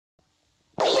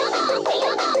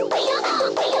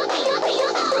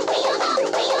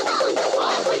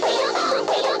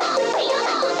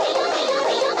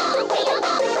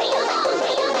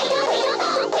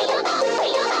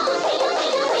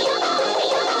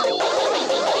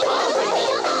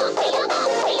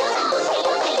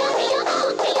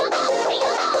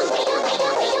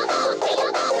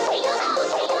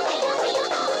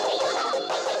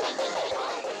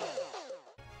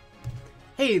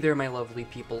there, my lovely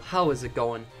people, how is it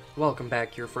going? Welcome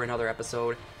back here for another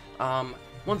episode.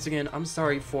 Once again, I'm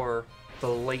sorry for the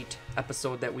late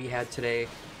episode that we had today. I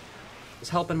was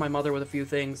helping my mother with a few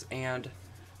things, and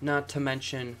not to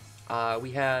mention, we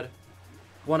had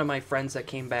one of my friends that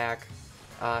came back.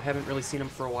 Haven't really seen him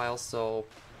for a while, so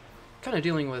kind of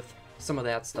dealing with some of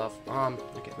that stuff.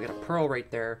 Okay, we got a pearl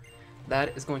right there.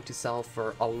 That is going to sell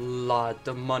for a lot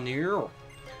of money, so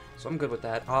I'm good with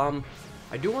that.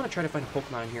 I do want to try to find a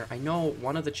Pokemon here. I know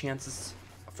one of the chances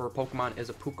for a Pokemon is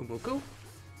a Pukamuku,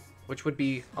 which would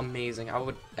be amazing. I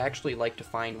would actually like to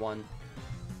find one.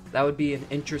 That would be an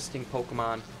interesting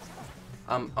Pokemon.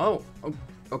 Oh,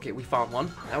 okay, we found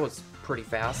one. That was pretty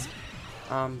fast.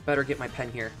 Better get my pen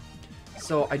here.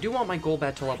 So, I do want my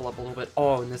Golbat to level up a little bit.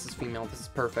 Oh, and this is female. This is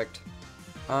perfect.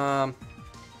 I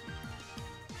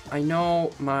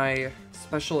know my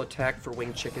special attack for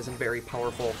Wing Chick isn't very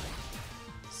powerful.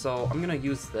 So, I'm gonna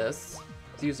use this.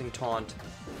 It's using Taunt.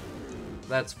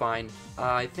 That's fine.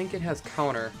 I think it has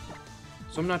Counter,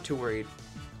 so I'm not too worried.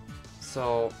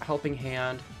 So, Helping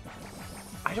Hand.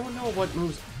 I don't know what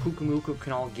moves Pukamuku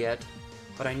can all get,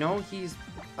 but I know she's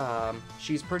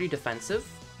pretty defensive.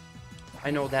 I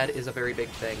know that is a very big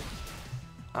thing.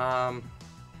 Okay,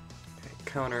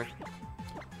 Counter.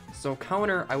 So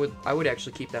Counter, I would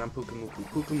actually keep that on Pukamuku.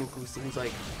 Pukamuku seems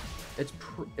like it's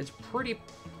pretty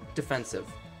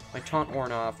defensive. My Taunt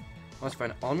worn off. That's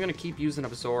fine. I'm gonna keep using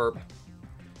Absorb.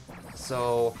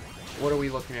 So, what are we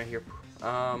looking at here?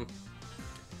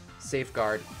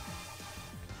 Safeguard.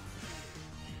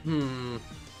 I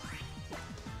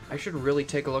should really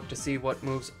take a look to see what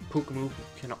moves Pukamuku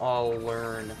can all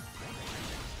learn.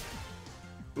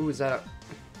 Ooh, is that a...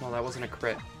 Well, that wasn't a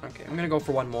crit. Okay, I'm gonna go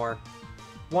for one more.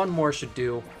 One more should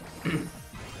do.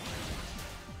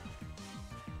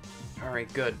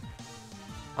 Alright, good.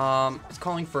 It's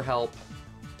calling for help.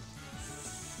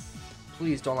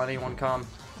 Please don't let anyone come.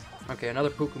 Okay, another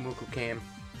Pukamuku came.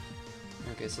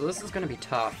 Okay, so this is gonna be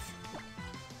tough.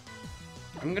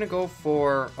 I'm gonna go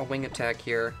for a wing attack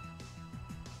here.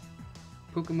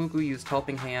 Pukamuku used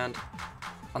Helping Hand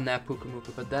on that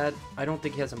Pukamuku, but that, I don't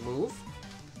think he has a move.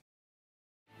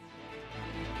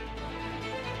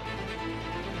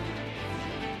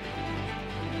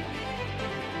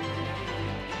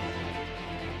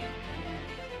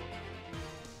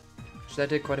 So that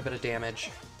did quite a bit of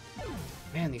damage.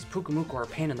 Man, these Pukamuku are a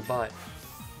pain in the butt.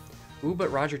 Ooh,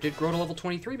 but Roger did grow to level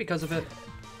 23 because of it.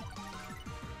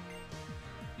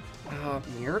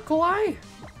 Miracle Eye?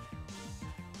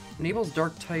 Enables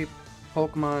Dark-type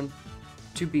Pokemon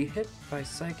to be hit by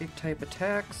Psychic-type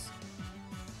attacks.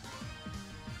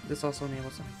 This also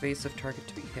enables an evasive target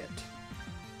to be hit.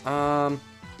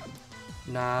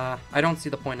 Nah, I don't see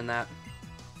the point in that.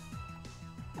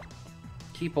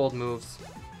 Keep old moves.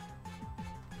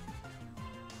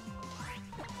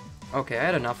 Okay, I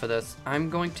had enough of this. I'm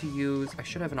going to use... I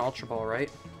should have an Ultra Ball, right?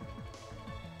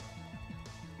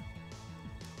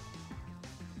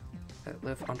 That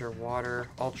live underwater.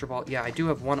 Ultra Ball. Yeah, I do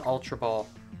have one Ultra Ball.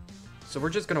 So we're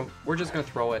just gonna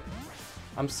throw it.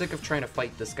 I'm sick of trying to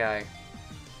fight this guy.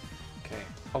 Okay.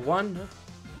 A 1,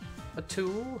 a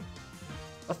 2,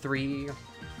 a 3.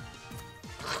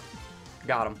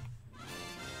 Got him.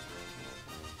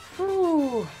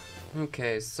 Whew.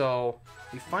 Okay, so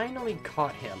we finally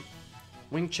caught him.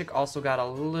 Wing Chick also got a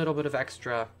little bit of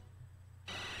extra.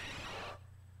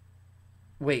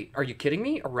 Wait, are you kidding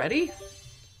me? Already?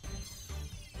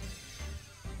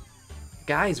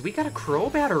 Guys, we got a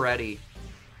Crobat already.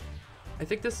 I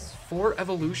think this is 4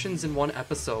 evolutions in one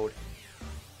episode.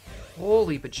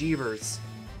 Holy bejeebers.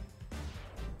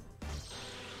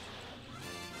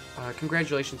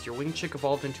 Congratulations, your Wing Chick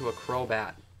evolved into a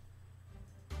Crobat.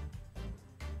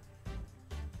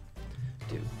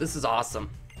 Dude, this is awesome.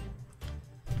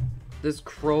 This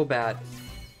Crobat.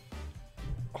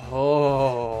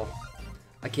 Oh.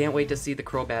 I can't wait to see the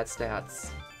Crobat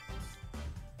stats.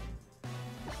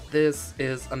 This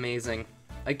is amazing.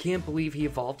 I can't believe he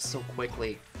evolved so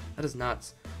quickly. That is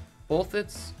nuts. Both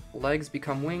its legs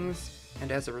become wings,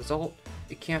 and as a result,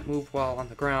 it can't move well on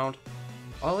the ground.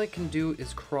 All it can do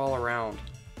is crawl around.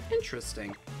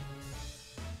 Interesting.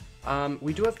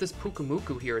 We do have this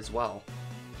Pukamuku here as well.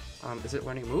 Is it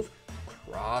learning a move?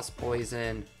 Cross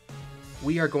Poison.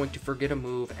 We are going to forget a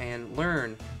move and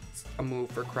learn a move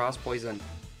for Cross Poison.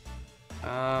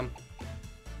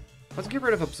 Let's get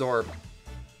rid of Absorb.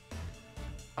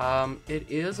 It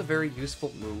is a very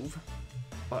useful move,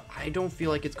 but I don't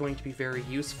feel like it's going to be very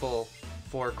useful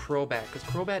for Crobat, because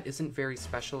Crobat isn't very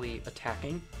specially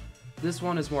attacking. This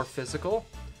one is more physical,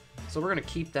 so we're going to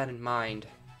keep that in mind.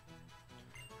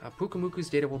 Pukamuku's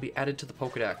data will be added to the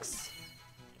Pokedex.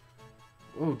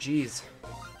 Oh, geez.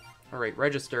 Alright,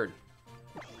 registered.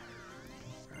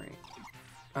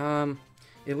 Alright.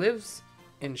 It lives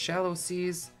in shallow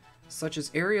seas, such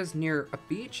as areas near a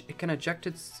beach. It can eject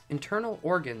its internal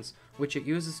organs, which it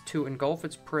uses to engulf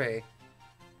its prey.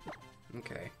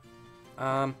 Okay.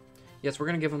 Yes, we're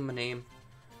gonna give him a name.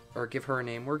 Or give her a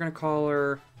name. We're gonna call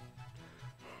her...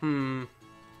 You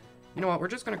know what? We're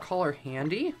just gonna call her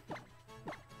Handy.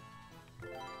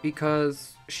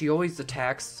 Because she always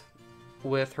attacks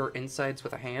with her insides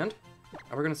with a hand.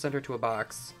 And we're gonna send her to a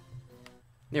box.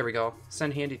 There we go.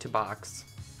 Send Handy to box.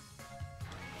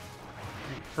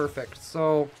 Perfect.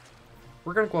 So,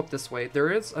 we're gonna go up this way.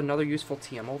 There is another useful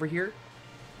TM over here.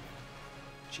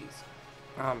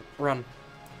 Jeez. Run.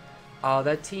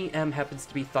 That TM happens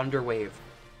to be Thunder Wave.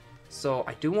 So,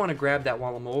 I do want to grab that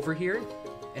while I'm over here.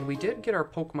 And we did get our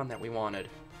Pokemon that we wanted.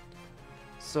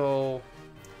 So,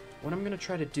 what I'm going to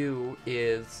try to do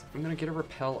is, I'm going to get a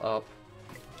Repel up.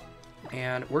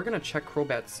 And we're going to check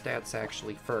Crobat's stats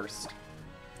actually first.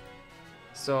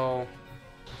 So,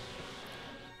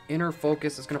 Inner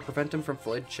Focus is going to prevent him from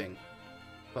flinching.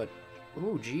 But,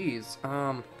 ooh, geez.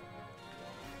 Oh,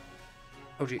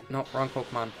 gee, no, wrong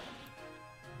Pokemon.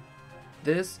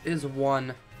 This is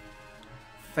one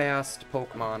fast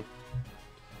Pokemon.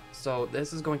 So,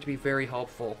 this is going to be very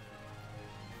helpful.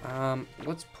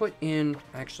 Let's put in,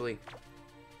 actually,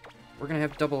 we're going to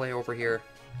have Double A over here.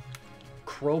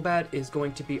 Crobat is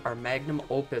going to be our magnum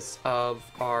opus of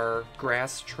our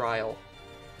grass trial.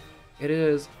 It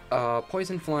is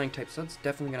poison flying type, so that's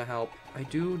definitely going to help. I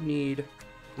do need,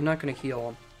 I'm not going to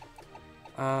heal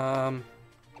him.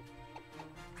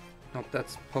 Nope,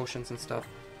 that's potions and stuff.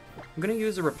 I'm going to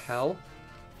use a Repel.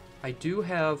 I do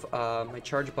have my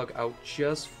Charge Bug out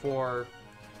just for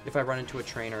if I run into a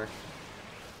trainer.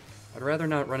 I'd rather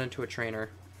not run into a trainer.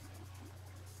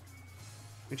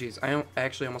 Jeez, I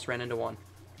actually almost ran into one.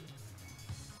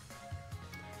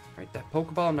 Alright, that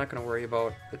Pokeball I'm not going to worry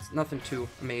about. It's nothing too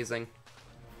amazing.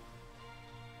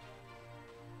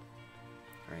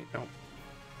 Alright, nope.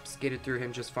 Skated through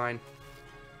him just fine.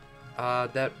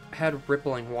 That had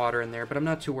rippling water in there, but I'm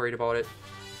not too worried about it.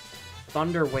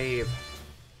 Thunder Wave.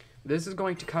 This is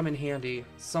going to come in handy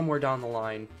somewhere down the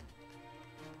line.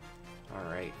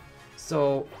 Alright.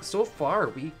 So far,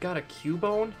 we got a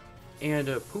Cubone and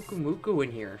a Pukumuku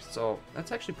in here, so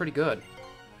that's actually pretty good.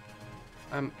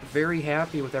 I'm very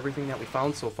happy with everything that we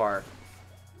found so far.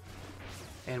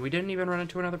 And we didn't even run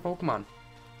into another Pokemon.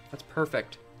 That's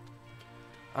perfect.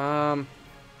 I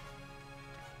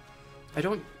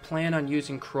don't plan on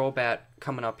using Crobat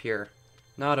coming up here.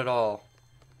 Not at all.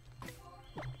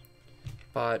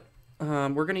 But,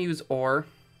 we're gonna use Ore.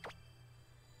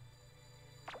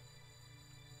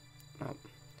 Oh.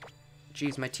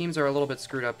 Geez, my teams are a little bit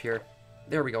screwed up here.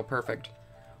 There we go, perfect.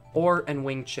 Ore and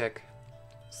Wing Chick.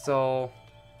 So,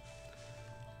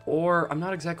 Ore, I'm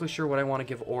not exactly sure what I want to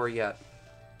give Ore yet.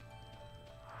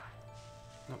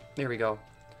 Oh, there we go.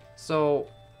 So,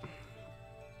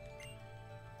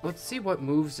 let's see what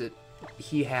moves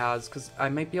he has, because I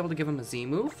might be able to give him a Z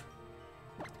move,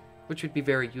 which would be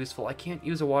very useful. I can't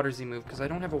use a Water Z move, because I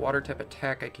don't have a Water type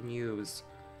attack I can use.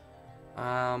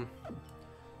 I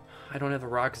don't have a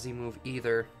Rock Z move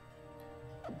either.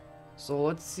 So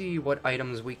let's see what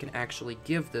items we can actually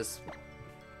give this.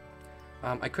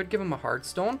 I could give him a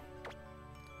Heartstone,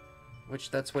 which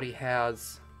that's what he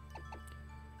has.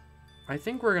 I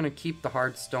think we're going to keep the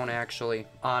Heartstone actually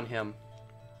on him.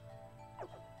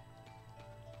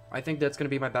 I think that's going to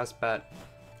be my best bet.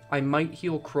 I might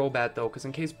heal Crobat though, because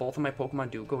in case both of my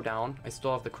Pokemon do go down, I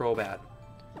still have the Crobat.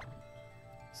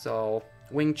 So,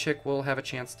 Wing Chick will have a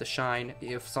chance to shine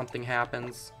if something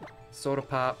happens. Soda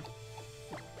Pop.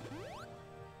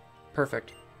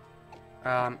 Perfect.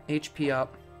 HP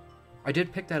up. I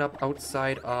did pick that up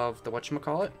outside of the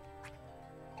whatchamacallit.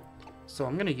 So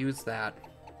I'm going to use that.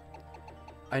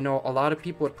 I know a lot of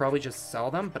people would probably just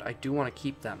sell them, but I do want to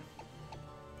keep them.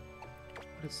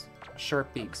 What is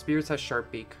Sharp Beak? Spears has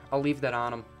Sharp Beak. I'll leave that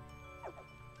on him.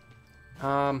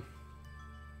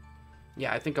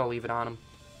 Yeah, I think I'll leave it on him.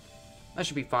 That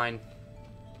should be fine.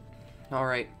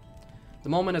 Alright. The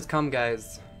moment has come,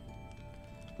 guys.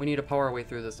 We need to power our way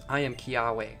through this. I am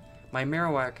Kiawe. My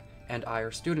Marowak and I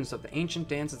are students of the ancient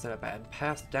dances that have been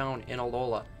passed down in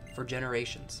Alola for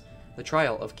generations. The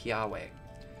trial of Kiawe.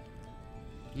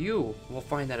 You will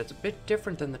find that it's a bit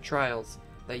different than the trials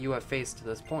that you have faced to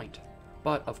this point.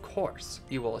 But, of course,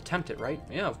 you will attempt it, right?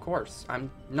 Yeah, of course. I'm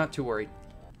not too worried.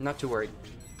 Not too worried.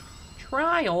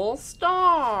 Trial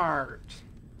start!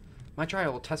 My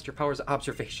trial will test your powers of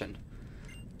observation.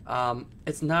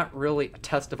 It's not really a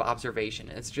test of observation.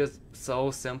 It's just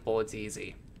so simple, it's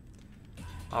easy.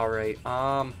 Alright,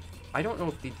 I don't know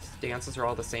if these dances are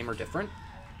all the same or different.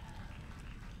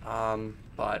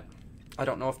 But I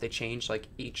don't know if they change, like,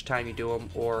 each time you do them,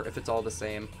 or if it's all the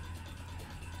same.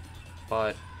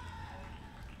 But,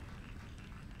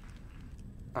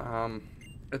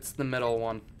 it's the middle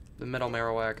one. The middle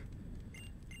Marowak.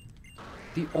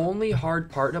 The only hard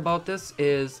part about this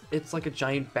is it's like a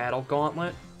giant battle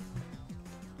gauntlet.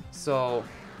 So,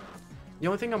 the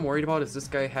only thing I'm worried about is this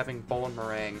guy having Bone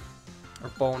Meringue. Or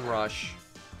Bone Rush.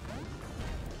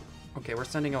 Okay, we're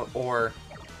sending out Ore.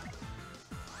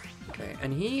 Okay,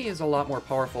 and he is a lot more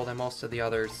powerful than most of the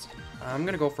others. I'm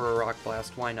gonna go for a Rock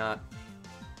Blast, why not?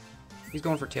 He's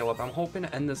going for Tail Whip. I'm hoping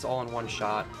to end this all in one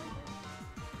shot.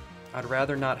 I'd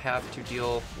rather not have to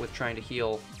deal with trying to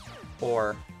heal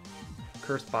or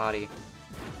Cursed Body.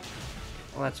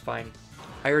 Well, that's fine.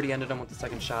 I already ended him with the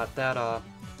second shot. That, the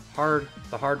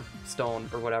hard stone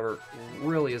or whatever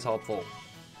really is helpful.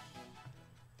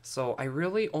 So I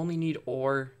really only need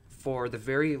Ore for the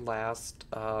very last,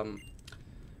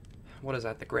 what is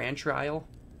that, the Grand Trial?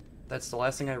 That's the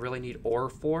last thing I really need Ore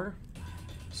for.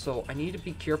 So I need to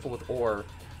be careful with Ore.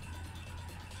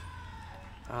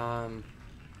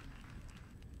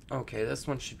 Okay, this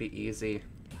one should be easy.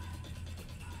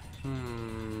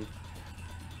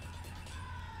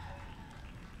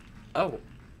 Oh.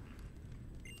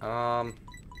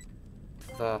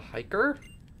 The Hiker?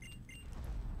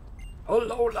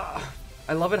 Alola!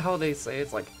 I love it how they say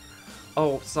it's like,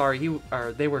 oh, sorry,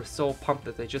 they were so pumped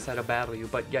that they just had to battle you,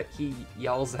 but yet he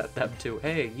yells at them too,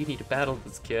 hey, you need to battle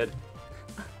this kid.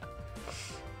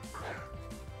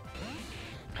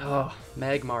 Oh,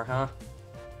 Magmar, huh?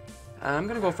 I'm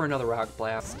gonna go for another Rock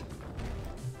Blast.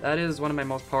 That is one of my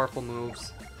most powerful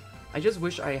moves. I just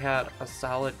wish I had a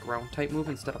solid ground type move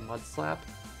instead of Mud Slap,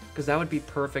 because that would be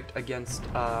perfect against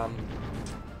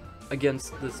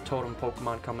this totem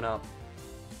Pokemon coming up.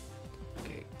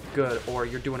 Okay, good. Or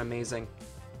you're doing amazing.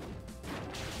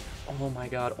 Oh my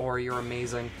god, Or you're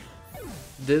amazing.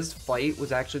 This fight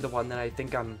was actually the one that I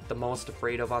think I'm the most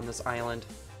afraid of on this island.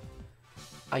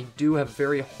 I do have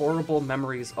very horrible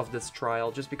memories of this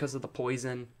trial just because of the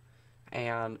poison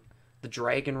and the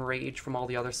Dragon Rage from all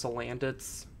the other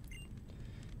Salandits.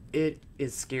 It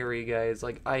is scary, guys.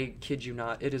 Like, I kid you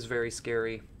not. It is very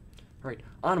scary. Alright,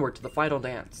 onward to the final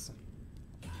dance.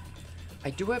 I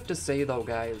do have to say, though,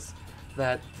 guys,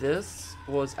 that this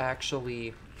was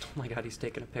actually... Oh my god, he's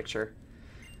taking a picture.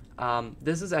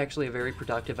 This is actually a very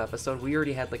productive episode. We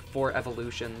already had, like, 4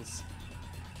 evolutions.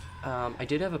 I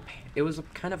did have it was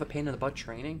kind of a pain in the butt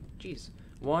training. Jeez.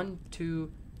 1,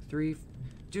 2, 3...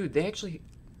 Dude, they actually...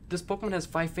 This Pokemon has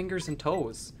 5 fingers and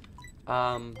toes.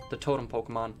 The totem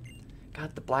Pokemon.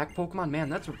 God, the black Pokemon? Man,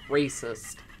 that's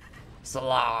racist.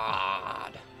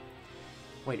 Salad.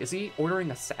 Wait, is he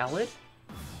ordering a salad?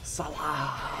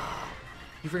 Salad.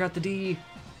 You forgot the D.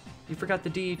 You forgot the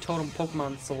D. Totem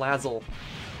Pokemon Salazzle.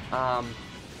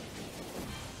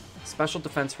 Special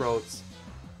defense roads.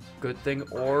 Good thing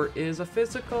Ore is a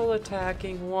physical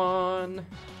attacking one.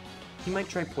 He might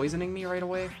try poisoning me right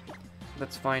away.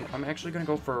 That's fine. I'm actually going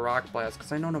to go for a Rock Blast,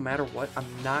 because I know no matter what, I'm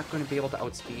not going to be able to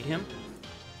outspeed him.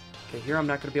 Okay, here I'm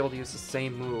not going to be able to use the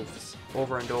same moves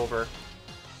over and over.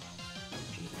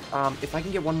 If I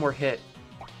can get one more hit.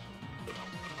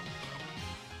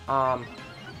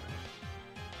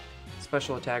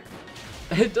 Special attack.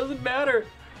 It doesn't matter!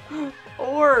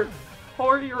 Or,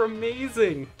 you're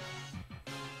amazing!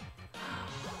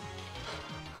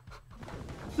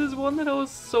 This is one that I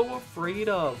was so afraid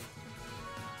of.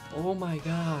 Oh my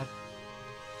god.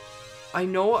 I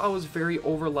know I was very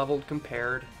over-leveled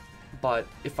compared, but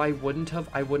if I wouldn't have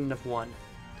won.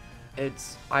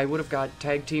 I would have got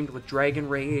tag-teamed with Dragon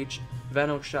Rage,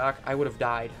 Venoshock, I would have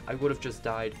died. I would have just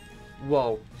died.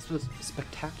 Whoa, this was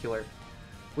spectacular.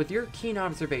 With your keen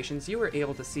observations, you were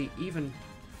able to see even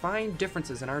fine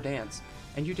differences in our dance,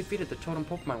 and you defeated the totem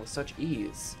Pokemon with such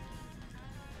ease.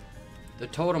 The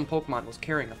totem Pokemon was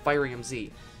carrying a Firium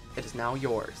Z. It is now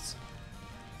yours.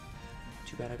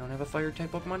 Too bad I don't have a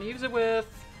Fire-type Pokemon to use it with.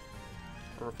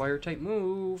 Or a Fire-type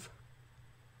move.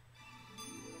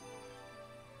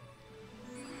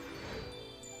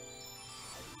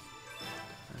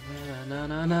 Na na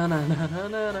na na na na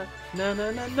na na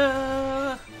na na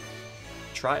na.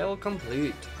 Trial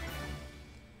complete.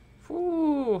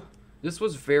 Whew. This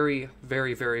was very,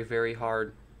 very, very, very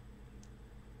hard.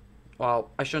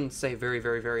 Well, I shouldn't say very,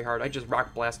 very, very hard. I just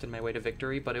rock blasted my way to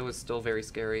victory, but it was still very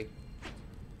scary.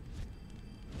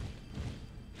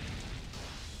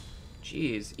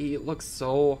 Jeez, he looks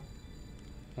so...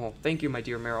 Well, thank you, my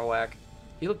dear Marowak.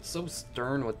 He looked so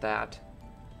stern with that.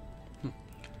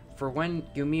 For when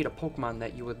you meet a Pokemon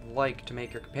that you would like to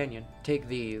make your companion, take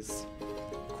these.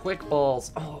 Quick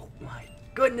balls. Oh my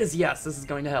goodness, yes, this is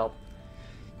going to help.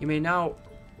 You may now...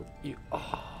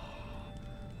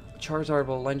 Charizard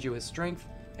will lend you his strength,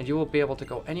 and you will be able to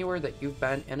go anywhere that you've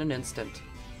been in an instant.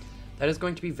 That is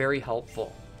going to be very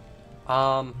helpful.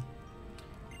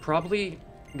 Probably,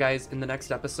 guys, in the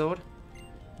next episode,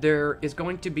 there is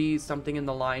going to be something in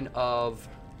the line of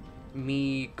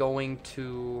me going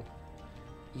to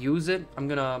use it. I'm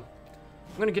gonna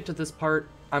get to this part.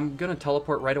 I'm gonna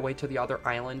teleport right away to the other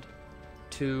island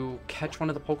to catch one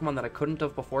of the Pokemon that I couldn't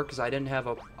have before because I didn't have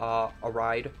a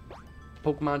ride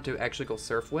Pokemon to actually go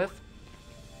surf with.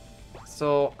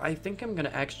 So I think I'm gonna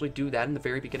actually do that in the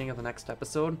very beginning of the next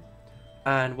episode,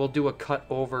 and we'll do a cut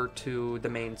over to the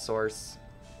main source.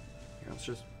 Here, let's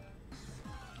just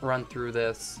run through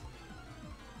this.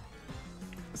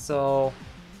 So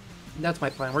that's my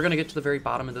plan. We're gonna get to the very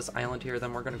bottom of this island here,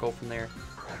 then we're gonna go from there.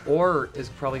 Ore is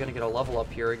probably gonna get a level up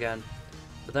here again,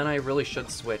 but then I really should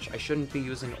switch. I shouldn't be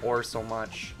using ore so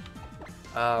much.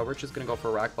 We're just gonna go for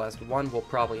Rock Blast. One will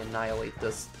probably annihilate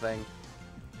this thing.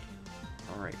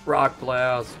 Alright, Rock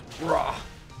Blast. Rah!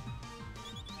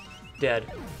 Dead.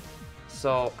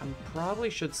 So I probably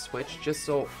should switch just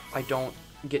so I don't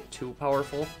get too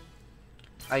powerful.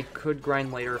 I could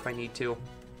grind later if I need to.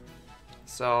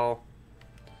 So,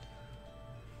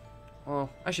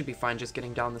 well, I should be fine just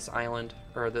getting down this island,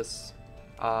 or this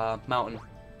mountain.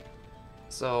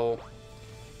 So,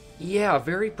 yeah,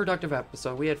 very productive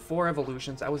episode. We had 4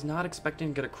 evolutions. I was not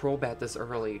expecting to get a Crobat this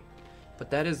early,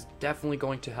 but that is definitely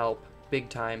going to help big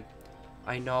time.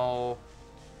 I know...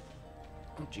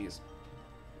 Oh, jeez.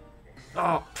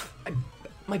 Oh,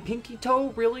 my pinky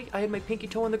toe? Really? I had my pinky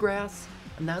toe in the grass,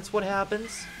 and that's what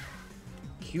happens?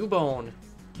 Cubone.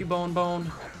 Cubone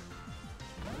bone.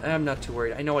 I'm not too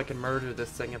worried. I know I can murder this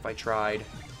thing if I tried.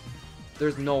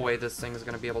 There's no way this thing is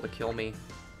going to be able to kill me.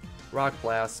 Rock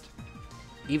Blast.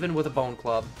 Even with a Bone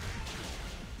Club.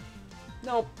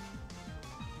 Nope.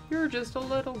 You're just a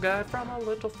little guy from a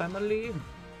little family.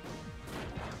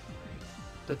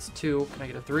 That's 2. Can I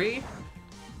get a 3?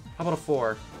 How about a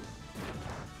 4?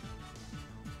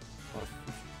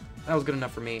 That was good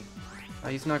enough for me.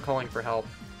 He's not calling for help.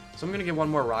 So I'm going to get one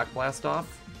more Rock Blast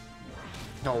off.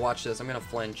 No, watch this. I'm going to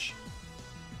flinch.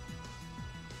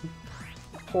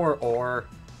 Poor Ore.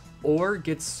 Ore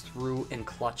gets through in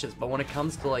clutches, but when it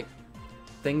comes to, like,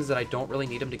 things that I don't really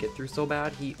need him to get through so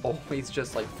bad, he always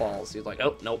just, like, falls. He's like,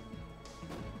 oh, nope.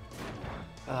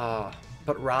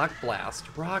 But Rock Blast.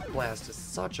 Rock Blast is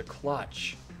such a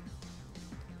clutch.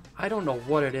 I don't know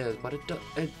what it is, but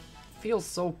it feels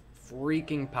so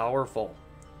freaking powerful.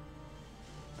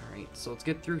 Alright, so let's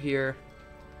get through here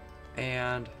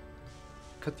and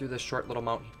cut through this short little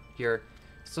mountain here.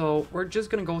 So we're just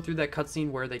going to go through that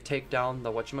cutscene where they take down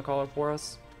the whatchamacallit for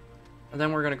us, and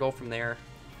then we're going to go from there.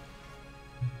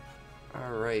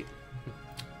 Alright.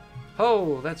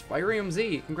 Oh, that's Firium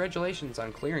Z. Congratulations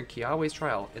on clearing Kiawe's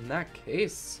trial. In that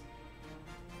case...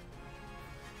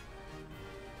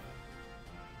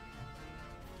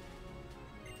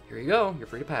 Here you go. You're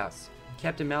free to pass.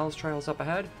 Captain Malice trial is up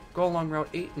ahead. Go along Route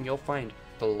 8 and you'll find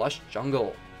the Lush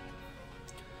Jungle.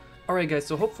 Alright guys,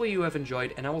 so hopefully you have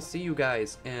enjoyed, and I will see you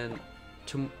guys in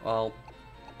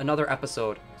another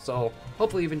episode. So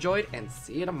hopefully you've enjoyed, and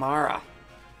see you tomorrow.